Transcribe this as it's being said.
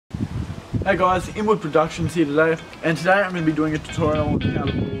Hey guys, Inwood Productions here today, and today I'm going to be doing a tutorial on how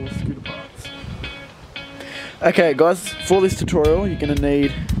to bore scooter parts. Okay guys, for this tutorial you're going to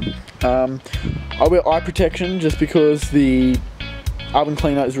need, I wear eye protection just because the oven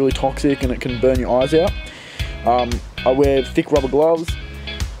cleaner is really toxic and it can burn your eyes out. I wear thick rubber gloves,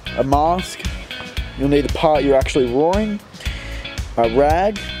 a mask, you'll need the part you're actually roaring, a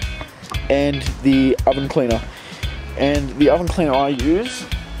rag, and the oven cleaner. And the oven cleaner I use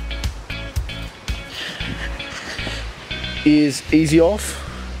is Easy Off.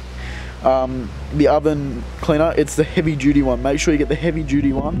 The oven cleaner, it's the heavy duty one. Make sure you get the heavy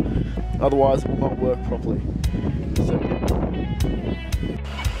duty one, otherwise it will not work properly. So,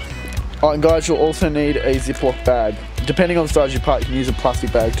 oh, and guys, you'll also need a Ziploc bag. Depending on the size of your part, you can use a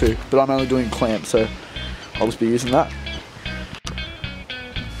plastic bag too, but I'm only doing clamps, so I'll just be using that.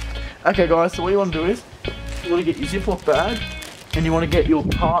 Okay guys, so what you want to do is, you want to get your Ziploc bag, and you want to get your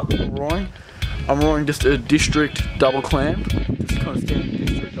part that you're roaring. I'm roaring just a district double clamp, just kind of standard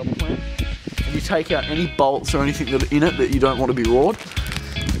district double clamp. And you take out any bolts or anything that are in it that you don't want to be roared.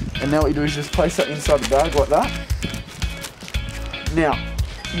 And now what you do is just place that inside the bag like that. Now,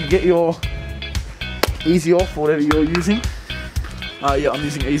 you get your Easy Off, or whatever you're using. Yeah, I'm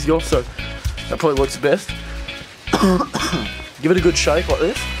using Easy Off, so that probably works the best. Give it a good shake like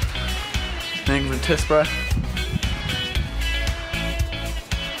this. Then give it a test spray.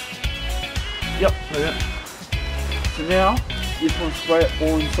 Yep, like that. So now, you just want to spray it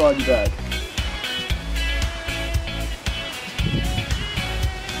all inside your bag.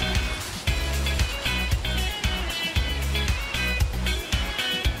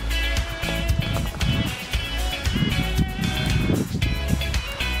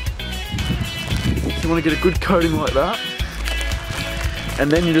 So you want to get a good coating like that.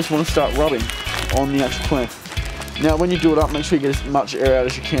 And then you just want to start rubbing on the actual clamp. Now when you do it up, make sure you get as much air out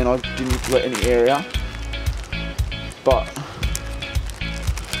as you can. I didn't let any air out. But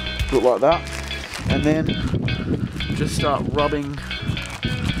do it like that. And then just start rubbing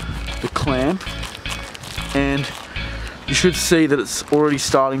the clamp. And you should see that it's already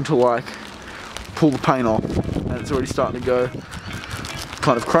starting to like pull the paint off. And it's already starting to go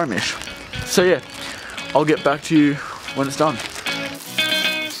kind of chromish. So yeah, I'll get back to you when it's done.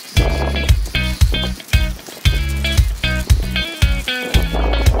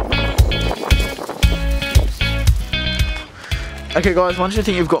 Okay guys, once you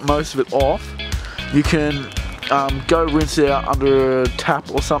think you've got most of it off, you can go rinse it out under a tap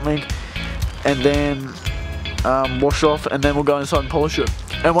or something, and then wash off, and then we'll go inside and polish it.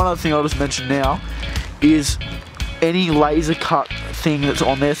 And one other thing I'll just mention now is any laser cut thing that's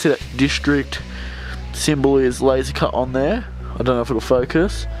on there, see that district symbol is laser cut on there. I don't know if it'll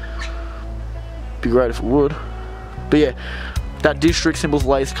focus. Be great if it would. But yeah, that district symbol's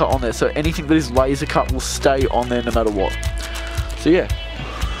laser cut on there, so anything that is laser cut will stay on there no matter what. So yeah.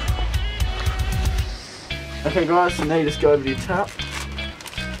 Okay guys, so now you just go over to your tap.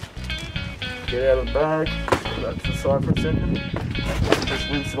 Get out of the bag, put that to the side for a second. Just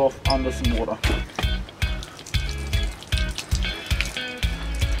rinse it off under some water.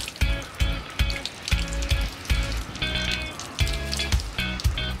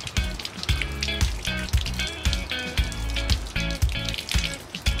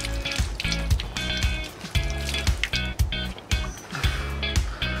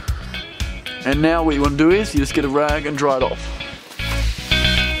 And now what you want to do is, you just get a rag and dry it off.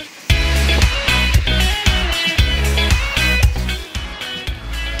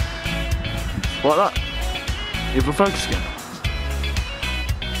 Like that. Give it a focus again.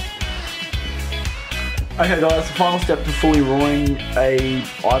 Okay guys, the final step to fully roaring a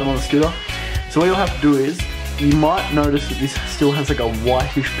item on a scooter. So what you'll have to do is, you might notice that this still has like a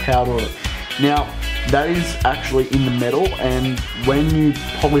whitish powder on it. Now, that is actually in the metal, and when you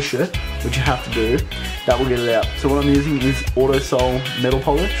polish it, which you have to do, that will get it out. So what I'm using is Autosol metal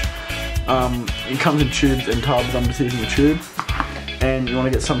polish. It comes in tubes and tubs. I'm just using a tube. And you want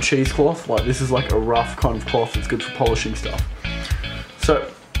to get some cheesecloth. Like this is like a rough kind of cloth that's good for polishing stuff.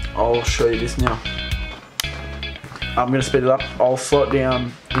 So I'll show you this now. I'm going to speed it up. I'll slow it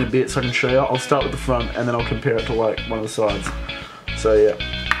down in a bit so I can show you. I'll start with the front and then I'll compare it to like one of the sides. So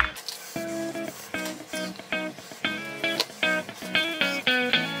yeah.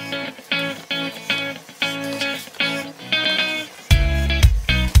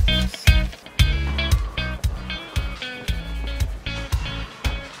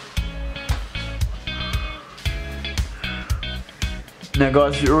 Now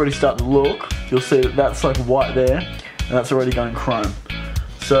guys, if you're already starting to look, you'll see that that's like white there, and that's already going chrome.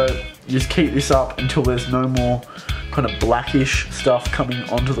 So you just keep this up until there's no more kind of blackish stuff coming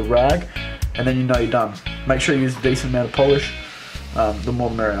onto the rag, and then you know you're done. Make sure you use a decent amount of polish, the more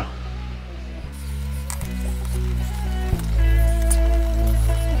the merrier.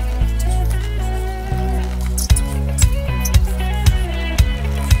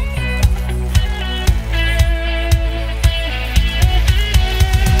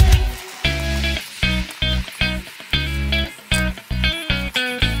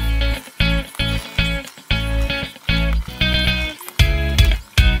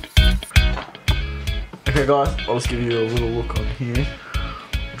 Okay guys, I'll just give you a little look on here.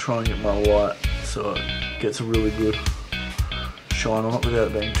 I'll try and get my light so it gets a really good shine on it without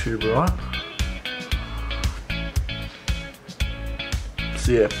it being too bright.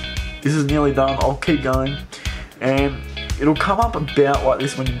 So yeah, this is nearly done. I'll keep going and it'll come up about like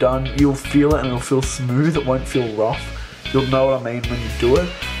this when you're done. You'll feel it and it'll feel smooth, it won't feel rough. You'll know what I mean when you do it.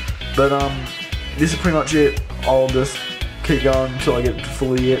 But this is pretty much it. I'll just keep going until I get it to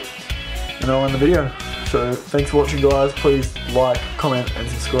fully it and I'll end the video. So thanks for watching guys, please like, comment and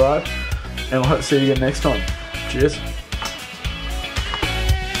subscribe and I hope to see you again next time. Cheers.